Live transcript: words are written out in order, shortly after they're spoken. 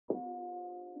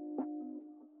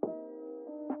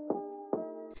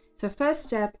So first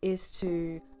step is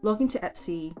to log into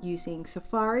Etsy using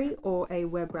Safari or a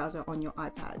web browser on your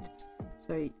iPad.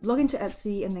 So log into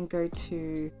Etsy and then go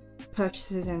to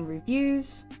purchases and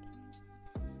reviews,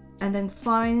 and then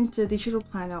find the digital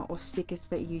planner or stickers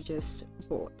that you just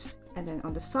bought. And then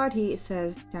on the side here, it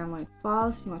says download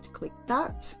files. You want to click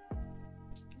that,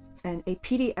 and a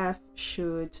PDF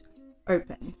should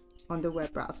open on the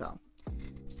web browser.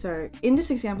 So in this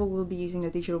example, we'll be using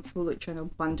a digital bullet journal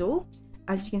bundle.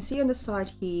 As you can see on the side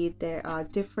here, there are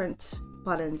different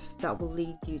buttons that will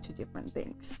lead you to different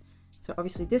things. So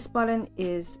obviously this button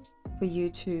is for you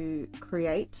to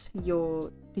create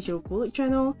your digital bullet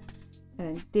journal,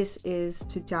 and this is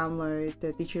to download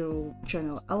the digital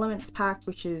journal elements pack,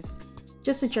 which is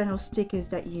just the general stickers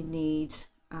that you need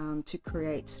to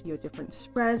create your different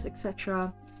spreads,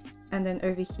 etc. And then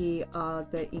over here are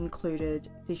the included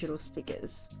digital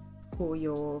stickers for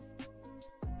your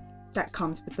that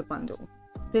comes with the bundle.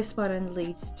 This button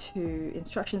leads to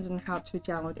instructions on how to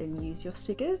download and use your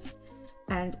stickers,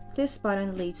 and this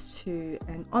button leads to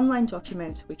an online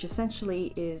document, which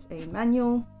essentially is a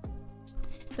manual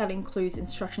that includes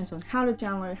instructions on how to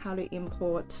download, how to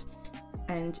import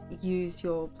and use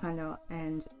your planner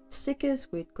and stickers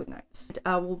with GoodNotes.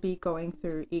 I will be going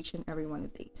through each and every one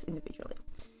of these individually.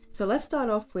 So let's start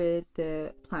off with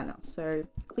the planner. So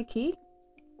click here,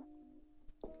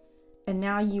 and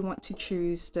now you want to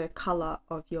choose the color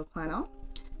of your planner.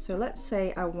 So let's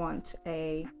say I want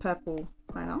a purple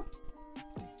planner,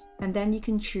 and then you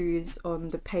can choose on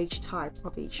the page type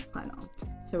of each planner.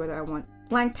 So whether I want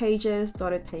blank pages,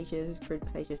 dotted pages, grid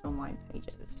pages, or line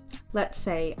pages. Let's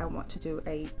say I want to do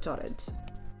a dotted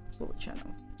bullet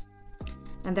journal.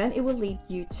 And then it will lead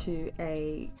you to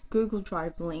a Google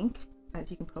Drive link,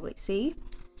 as you can probably see,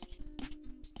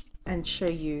 and show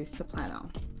you the planner.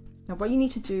 Now what you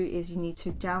need to do is you need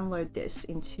to download this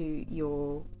into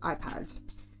your iPad.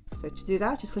 So to do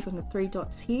that, just click on the three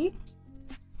dots here,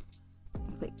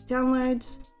 and click download,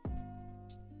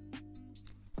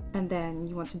 and then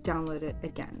you want to download it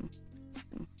again.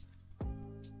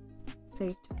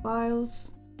 Save to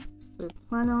files, so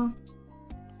planner,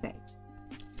 save.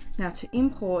 Now to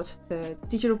import the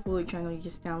digital bullet journal you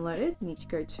just downloaded, you need to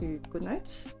go to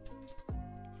GoodNotes.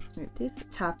 Let's move this,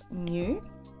 tap new,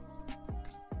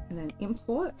 and then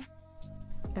import,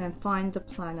 and then find the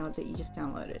planner that you just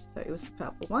downloaded. So it was the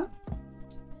purple one,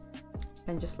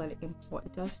 and just let it import.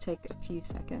 It does take a few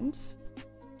seconds.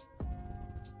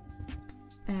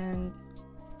 And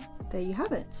there you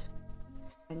have it.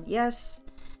 And yes,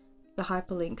 the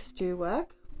hyperlinks do work,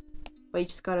 but you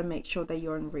just got to make sure that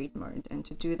you're in read mode. And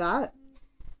to do that,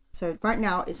 so right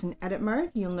now it's in edit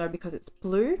mode. You'll know because it's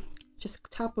blue. Just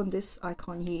tap on this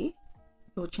icon here,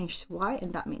 it will change to white,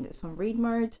 and that means it's on read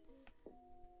mode,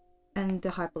 and the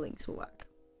hyperlinks will work.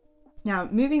 Now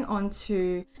moving on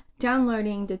to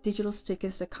downloading the digital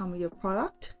stickers that come with your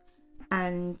product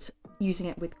and using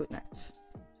it with GoodNotes.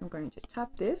 I'm going to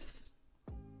tap this,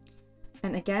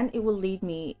 and again it will lead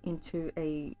me into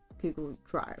a Google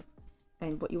Drive,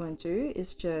 and what you want to do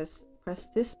is just press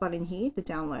this button here to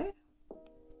download,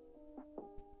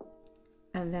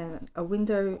 and then a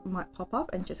window might pop up,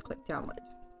 and just click download,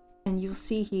 and you'll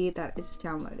see here that it's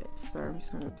downloaded. So I'm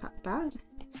just going to tap that,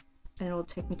 and it will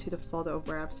take me to the folder of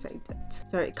where I've saved it.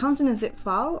 So it comes in a zip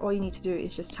file. All you need to do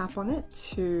is just tap on it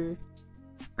to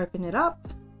open it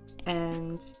up,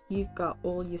 and you've got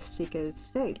all your stickers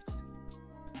saved.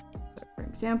 So for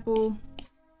example,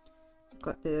 I've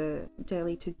got the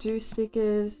daily to-do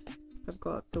stickers, I've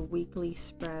got the weekly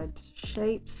spread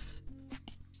shapes,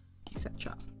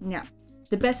 etc. Now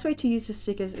the best way to use the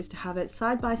stickers is to have it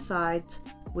side by side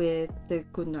with the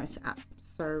GoodNotes app.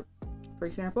 So for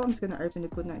example, I'm just going to open the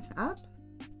GoodNotes app,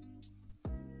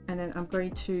 and then I'm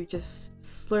going to just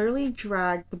slowly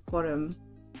drag the bottom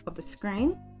of the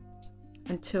screen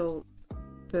until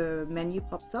the menu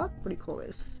pops up. What do you call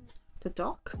this? The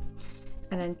dock.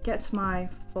 And then get my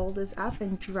folders app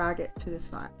and drag it to the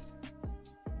side.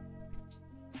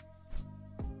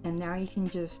 And now you can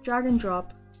just drag and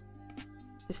drop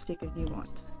the stickers you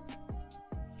want.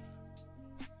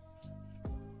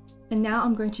 And now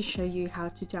I'm going to show you how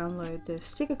to download the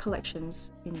sticker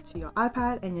collections into your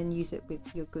iPad and then use it with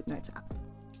your GoodNotes app.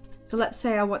 So let's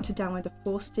say I want to download the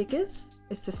 4 stickers.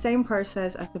 It's the same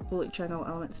process as the bullet journal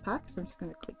elements pack. So I'm just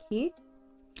going to click here.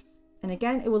 And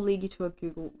again, it will lead you to a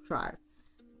Google Drive.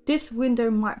 This window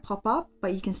might pop up,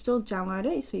 but you can still download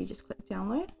it. So you just click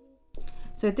download.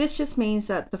 So this just means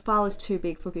that the file is too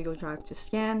big for Google Drive to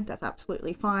scan. That's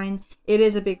absolutely fine. It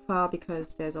is a big file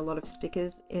because there's a lot of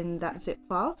stickers in that zip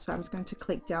file. So I'm just going to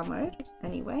click download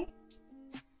anyway.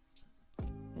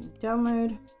 And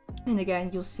download. And again,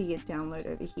 you'll see it download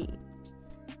over here.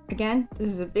 Again,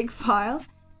 this is a big file,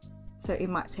 so it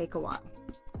might take a while.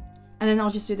 And then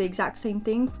I'll just do the exact same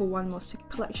thing for one more sticker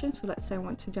collection. So let's say I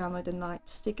want to download the night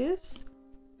stickers.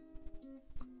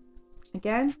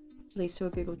 Again, leads to a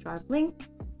Google Drive link.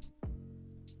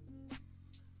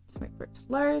 Just wait for it to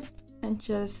load and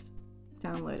just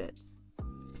download it.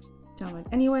 Download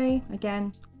anyway.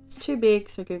 Again, it's too big,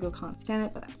 so Google can't scan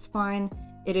it, but that's fine.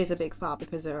 It is a big file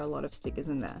because there are a lot of stickers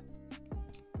in there.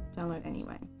 Download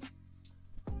anyway.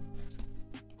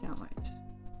 Download.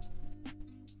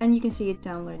 And you can see it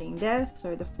downloading there.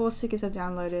 So the 4 stickers have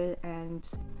downloaded and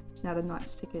now the night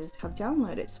stickers have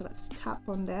downloaded. So let's tap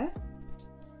on there.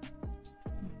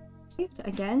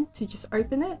 Again, to just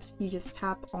open it, you just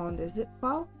tap on the zip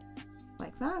file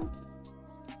like that.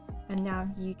 And now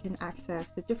you can access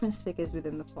the different stickers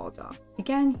within the folder.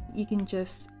 Again, you can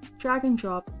just drag and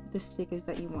drop the stickers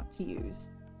that you want to use.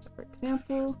 So for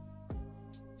example,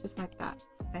 just like that,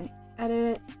 and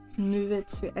edit it, move it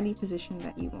to any position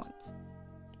that you want.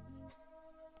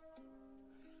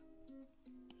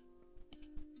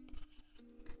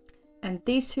 And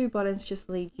these 2 buttons just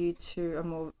lead you to a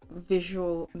more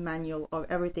visual manual of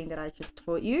everything that I just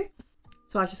taught you.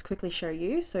 So I'll just quickly show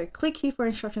you. So click here for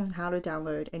instructions on how to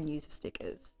download and use the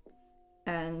stickers.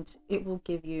 And it will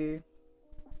give you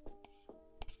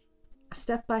a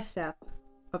step-by-step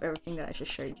of everything that I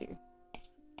just showed you.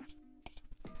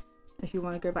 If you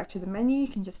want to go back to the menu, you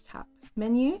can just tap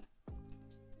menu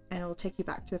and it will take you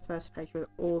back to the first page where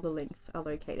all the links are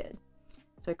located.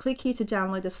 So click here to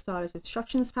download the starters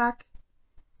instructions pack.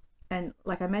 And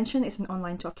like I mentioned, it's an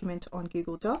online document on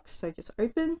Google Docs. So just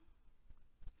open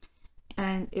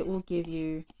and it will give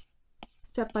you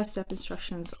step-by-step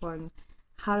instructions on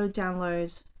how to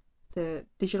download the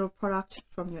digital product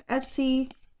from your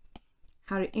Etsy,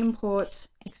 how to import,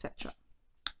 etc.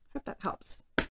 Hope that helps.